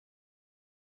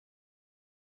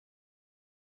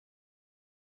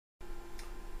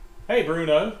Hey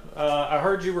Bruno, I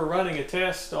heard you were running a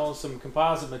test on some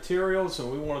composite materials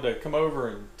and we wanted to come over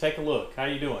and take a look. How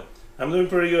you doing? I'm doing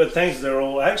pretty good, thanks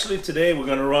Daryl. Actually today we're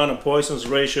going to run a Poisson's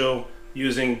ratio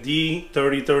using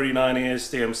D3039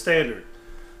 ASTM standard.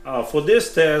 For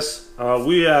this test,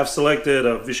 we have selected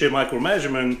a Vichy micro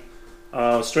measurement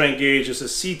strain gauge. It's a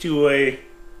C2A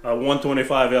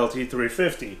 125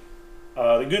 LT350.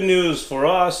 The good news for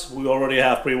us, we already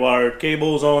have pre-wired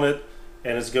cables on it,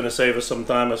 and it's going to save us some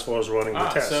time as far as running the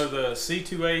test. So the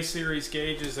C2A series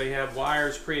gauges, they have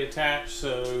wires pre-attached,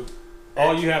 so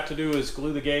all you have to do is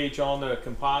glue the gauge on the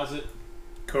composite?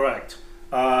 Correct.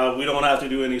 We don't have to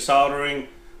do any soldering.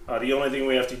 The only thing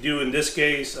we have to do in this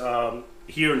case,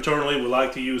 here internally we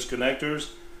like to use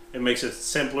connectors. It makes it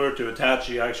simpler to attach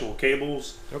the actual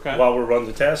cables while we run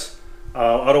the test.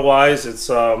 Otherwise, it's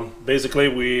basically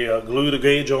we glue the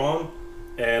gauge on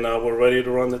and we're ready to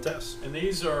run the test. And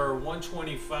these are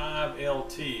 125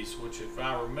 LTs, which if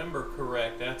I remember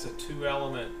correct, that's a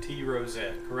 2-element T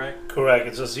rosette, correct? Correct.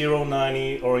 It's a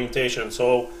 0-90 orientation.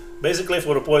 So basically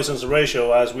for the Poisson's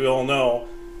ratio, as we all know,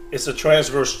 it's a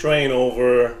transverse strain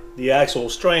over the axial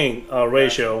strain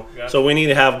ratio. Gotcha. So we need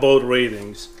to have both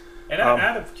ratings. And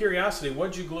out of curiosity,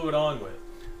 what'd you glue it on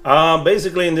with?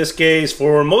 Basically in this case,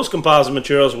 for most composite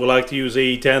materials, we like to use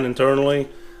AE10 internally.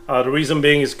 The reason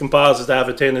being is composites have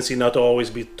a tendency not to always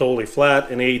be totally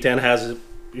flat, and AE10 has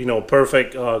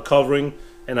perfect covering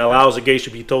and allows the gauge to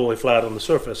be totally flat on the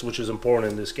surface, which is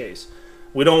important in this case.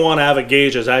 We don't want to have a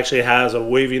gauge that actually has a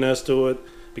waviness to it,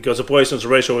 because the Poisson's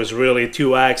ratio is really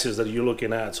two axes that you're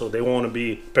looking at, so they want to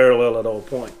be parallel at all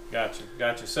points. Gotcha,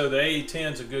 gotcha. So the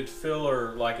AE10 is a good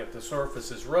filler, like if the surface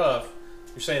is rough,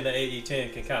 you're saying the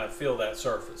AE10 can kind of fill that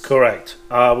surface. Correct.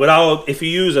 If you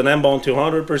use an M-Bond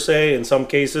 200 per se, in some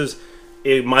cases,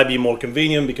 it might be more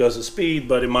convenient because of speed,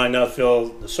 but it might not fill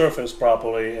the surface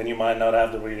properly, and you might not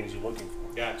have the readings you're looking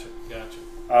for. Gotcha, gotcha.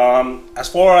 As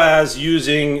far as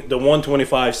using the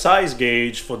 125 size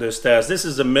gauge for this test, this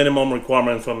is the minimum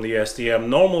requirement from the STM.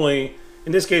 Normally,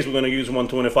 in this case, we're going to use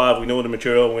 125. We know the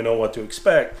material, we know what to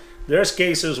expect. There's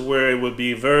cases where it would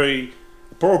be very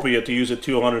appropriate to use a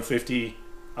 250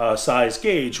 size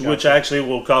gauge, gotcha, which actually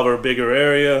will cover a bigger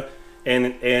area.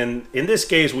 And in this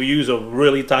case, we use a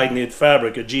really tight knit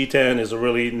fabric. A G10 is a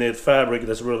really knit fabric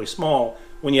that's really small.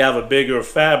 When you have a bigger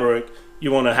fabric,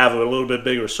 you want to have a little bit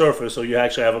bigger surface, so you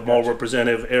actually have a more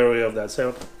representative area of that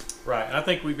sample. Right. I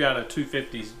think we've got a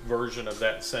 250 version of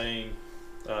that same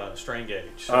strain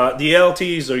gauge. The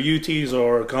LTs or UTs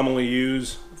are commonly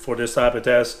used for this type of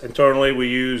test. Internally, we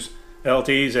use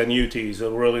LTs and UTs. It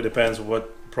really depends on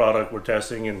what product we're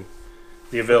testing and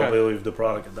the availability of the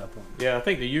product at that point. Yeah, I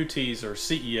think the UTs are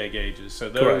CEA gauges, so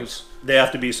those... Correct. They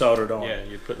have to be soldered on. Yeah,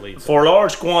 you put leads for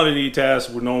large quantity tests,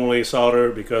 we normally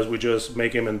solder because we just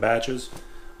make them in batches.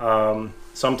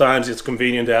 Sometimes it's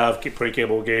convenient to have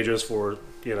pre-cable gauges for,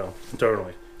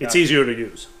 internally. It's easier to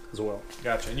use as well.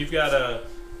 Gotcha. And you've got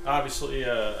obviously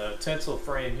a tensile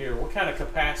frame here. What kind of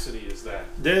capacity is that?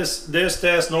 This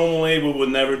test, normally we would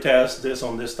never test this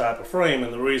on this type of frame,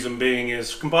 and the reason being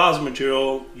is composite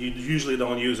material, you usually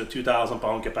don't use a 2,000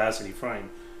 pound capacity frame.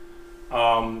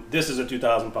 This is a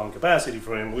 2,000 pound capacity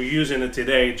frame. We're using it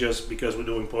today just because we're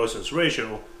doing Poisson's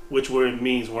ratio, which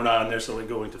means we're not necessarily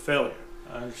going to failure.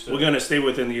 We're going to stay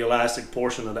within the elastic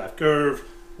portion of that curve,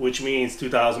 which means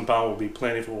 2,000 pound will be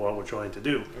plenty for what we're trying to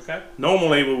do. Okay.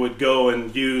 Normally we would go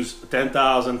and use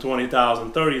 10,000,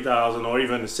 20,000, 30,000, or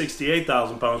even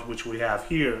 68,000 pounds, which we have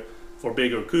here for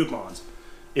bigger coupons.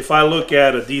 If I look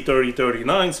at a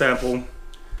D3039 sample,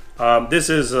 this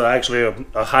is actually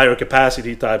a higher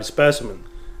capacity type specimen,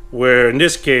 where in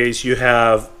this case you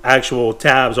have actual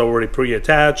tabs already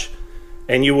pre-attached,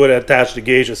 and you would attach the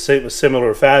gauge in a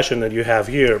similar fashion that you have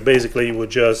here. Basically, you would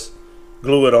just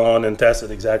glue it on and test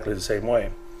it exactly the same way.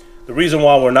 The reason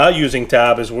why we're not using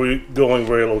tab is we're going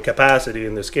very low capacity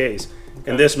in this case.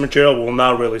 And this material will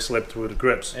not really slip through the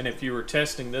grips. And if you were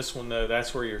testing this one though,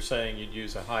 that's where you're saying you'd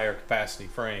use a higher capacity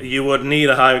frame. You would need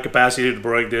a higher capacity to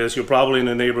break this. You're probably in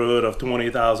the neighborhood of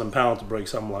 20,000 pounds to break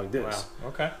something like this. Wow,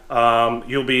 okay.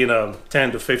 You'll be in a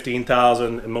 10 to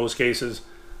 15,000 in most cases.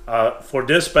 For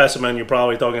this specimen, you're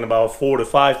probably talking about 4,000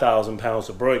 to 5,000 pounds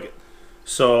to break it.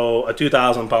 So a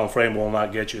 2,000 pound frame will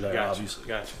not get you there, obviously.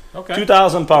 Gotcha. Okay.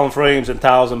 2,000 pound frames and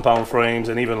 1,000 pound frames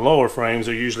and even lower frames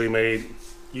are usually made.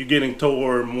 You're getting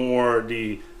toward more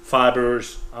the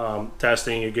fibers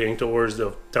testing. You're getting towards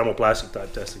the thermoplastic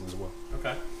type testing as well.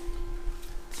 Okay.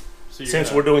 So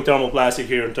since we're doing thermoplastic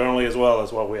here internally as well,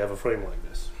 that's why we have a frame like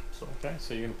this. So okay.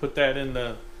 So you can put that in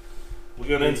the. We're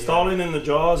going to install it in the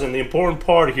jaws, and the important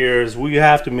part here is we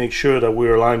have to make sure that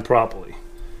we're aligned properly.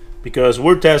 because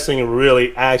we're testing a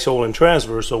really axial and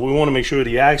transverse, so we want to make sure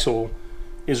the axle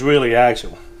is really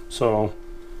axial. So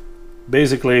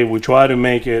basically we try to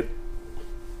make it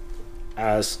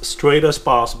as straight as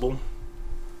possible.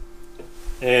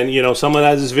 And you know, some of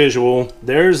that is visual.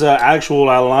 There's an actual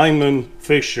alignment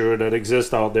fixture that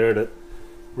exists out there that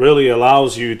really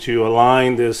allows you to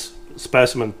align this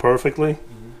specimen perfectly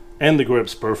and the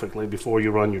grips perfectly before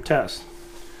you run your test.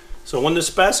 So when the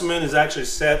specimen is actually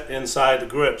set inside the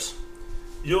grips,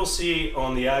 you'll see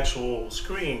on the actual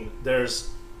screen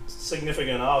there's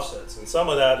significant offsets, and some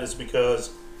of that is because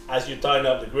as you tighten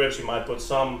up the grips you might put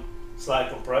some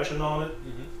slight compression on it.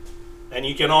 And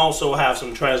you can also have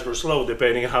some transverse load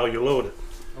depending on how you load it.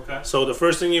 Okay. So the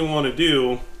first thing you want to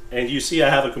do, and you see I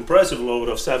have a compressive load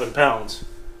of 7 pounds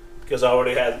because I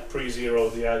already had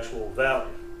pre-zeroed the actual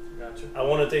value. Gotcha. I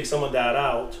want to take some of that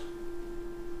out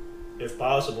if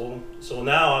possible. So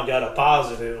now I got a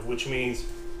positive, which means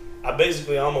I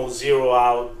basically almost zero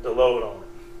out the load on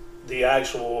it, the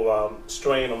actual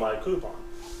strain on my coupon.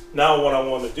 Now what I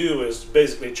want to do is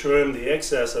basically trim the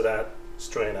excess of that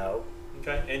strain out.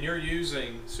 Okay, and you're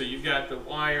using, so you've got the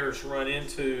wires run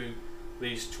into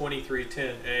these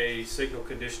 2310A signal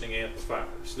conditioning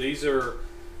amplifiers. These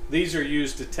are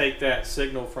used to take that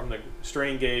signal from the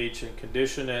strain gauge and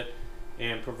condition it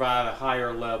and provide a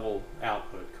higher level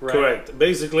output, correct? Correct.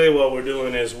 Basically what we're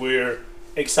doing is we're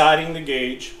exciting the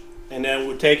gauge, and then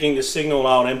we're taking the signal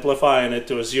out, amplifying it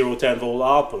to a 0-10 volt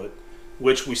output,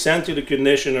 which we send to the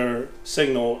conditioner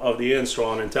signal of the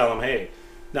instron and tell them, hey,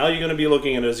 now you're going to be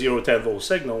looking at a 0-10 volt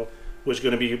signal, which is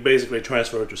going to be basically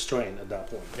transferred to strain at that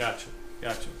point. Gotcha,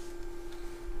 gotcha.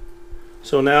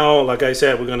 So now, like I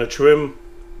said, we're going to trim.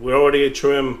 We already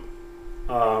trim,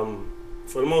 for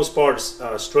the most part,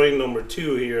 strain number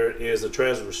 2 here is the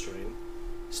transverse strain.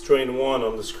 Strain 1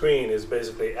 on the screen is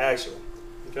basically axial.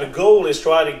 Okay. The goal is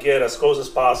try to get as close as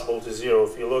possible to 0.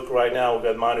 If you look right now, we've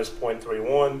got minus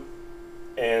 0.31.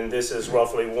 And this is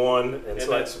roughly 1, and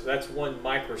that's 1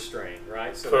 microstrain,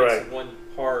 right? So correct. That's 1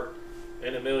 part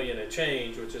in a million and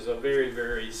change, which is a very,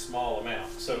 very small amount.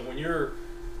 So when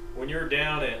you're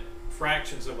down at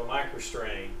fractions of a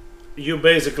microstrain, you're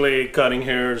basically cutting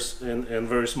hairs in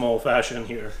very small fashion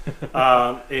here.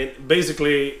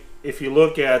 Basically, if you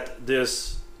look at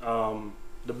this,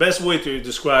 the best way to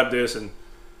describe this,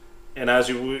 and as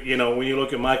you know, when you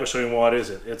look at microstrain, what is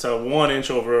it? It's a 1 inch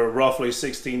over a roughly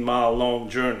 16-mile long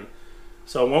journey.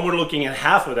 So when we're looking at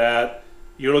half of that,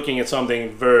 you're looking at something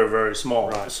very, very small.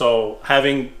 Right. So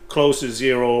having close to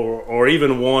 0 or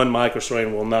even 1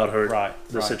 microstrain will not hurt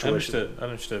the situation.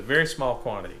 Understood. Very small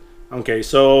quantity. Okay,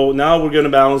 so now we're going to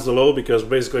balance the load because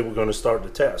basically we're going to start the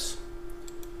test.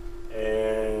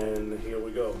 And here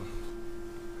we go.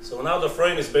 So now the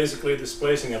frame is basically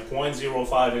displacing at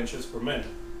 0.05 inches per minute.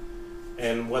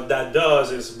 And what that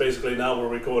does is basically now we're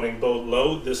recording both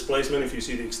load, displacement, if you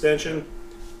see the extension,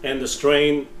 and the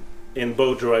strain in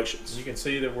both directions. You can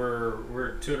see that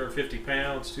we're at 250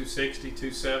 pounds, 260,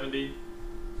 270.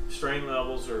 Strain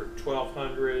levels are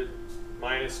 1200,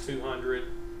 minus 200.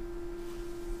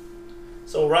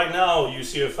 So right now you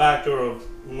see a factor of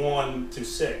 1 to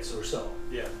 6 or so.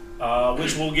 Yeah.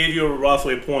 Which will give you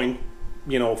roughly 14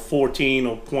 or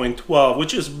 0.12,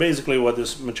 which is basically what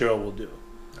this material will do.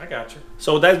 I got you.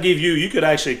 So that gives you could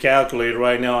actually calculate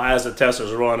right now as the test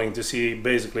is running to see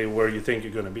basically where you think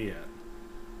you're going to be at.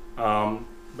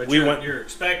 But you're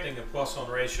expecting a plus-on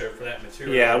ratio for that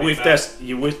material. Yeah, we've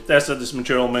tested this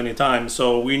material many times,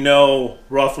 so we know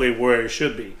roughly where it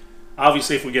should be.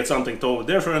 Obviously, if we get something totally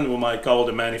different, we might call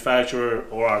the manufacturer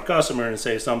or our customer and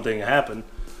say something happened.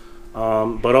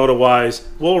 But otherwise,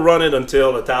 we'll run it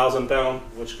until 1,000 pound,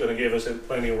 which is going to give us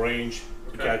plenty of range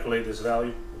to calculate this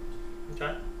value.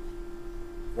 Okay.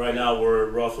 Right now, we're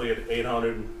roughly at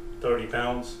 830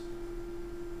 pounds.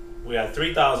 We had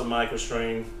 3,000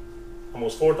 microstrain,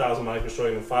 almost 4,000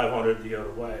 microstrain, and 500 the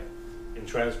other way in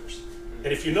transverse.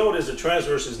 And if you notice, the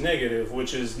transverse is negative,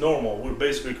 which is normal. We're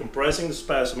basically compressing the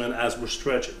specimen as we're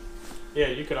stretching. Yeah,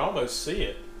 you can almost see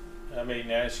it. I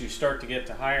mean, as you start to get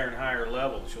to higher and higher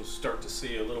levels, you'll start to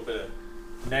see a little bit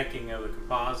of necking of the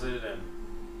composite. And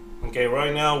okay,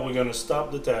 right now we're going to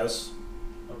stop the test.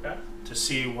 Okay. To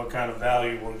see what kind of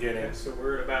value we're getting. Okay, so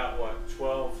we're at about what,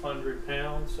 1,200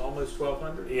 pounds, almost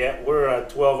 1,200. Yeah, we're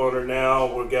at 1,200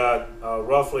 now. We got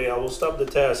roughly. I will stop the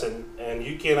test, and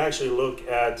you can actually look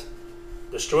at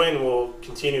the strain will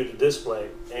continue to display.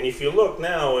 And if you look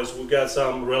now, is we've got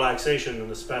some relaxation in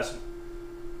the specimen.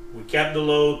 We kept the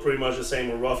load pretty much the same.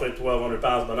 We're roughly 1,200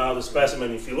 pounds, but now the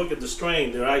specimen, if you look at the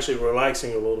strain, they're actually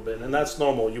relaxing a little bit, and that's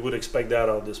normal. You would expect that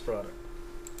out of this product.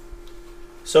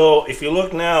 So if you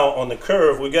look now on the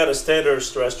curve, we got a standard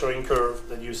stress strain curve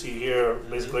that you see here,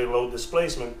 basically load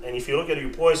displacement. And if you look at your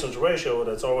Poisson's ratio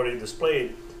that's already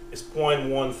displayed, it's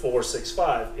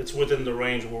 0.1465. It's within the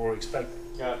range we were expecting.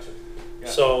 Gotcha.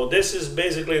 So this is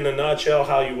basically in a nutshell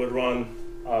how you would run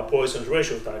Poisson's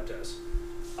ratio type test.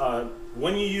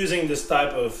 When you're using this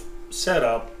type of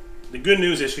setup, the good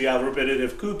news is you have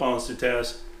repetitive coupons to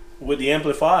test. With the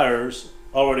amplifiers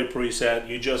already preset,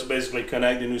 you just basically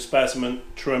connect the new specimen,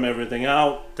 trim everything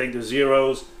out, take the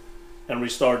zeros, and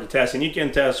restart the test. And you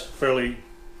can test fairly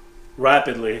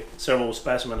rapidly, several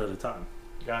specimens at a time.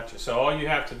 Gotcha. So all you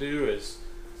have to do is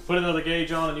put another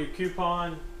gauge on a new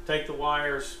coupon, take the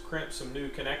wires, crimp some new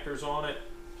connectors on it,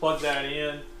 plug that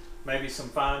in, maybe some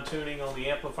fine tuning on the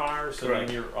amplifiers, and Correct.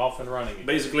 then you're off and running again.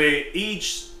 Basically,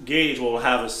 each gauge will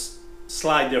have a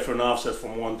slight different offset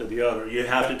from one to the other. You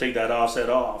have to take that offset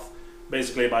off,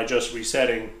 basically by just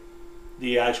resetting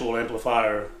the actual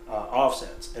amplifier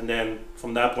offsets. And then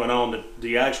from that point on,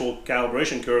 the actual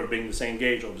calibration curve being the same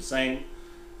gauge or the same,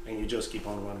 and you just keep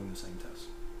on running the same test.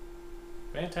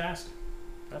 Fantastic.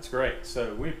 That's great.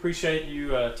 So we appreciate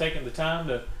you taking the time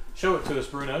to show it to us,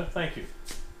 Bruno. Thank you.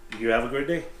 You have a great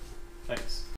day. Thanks.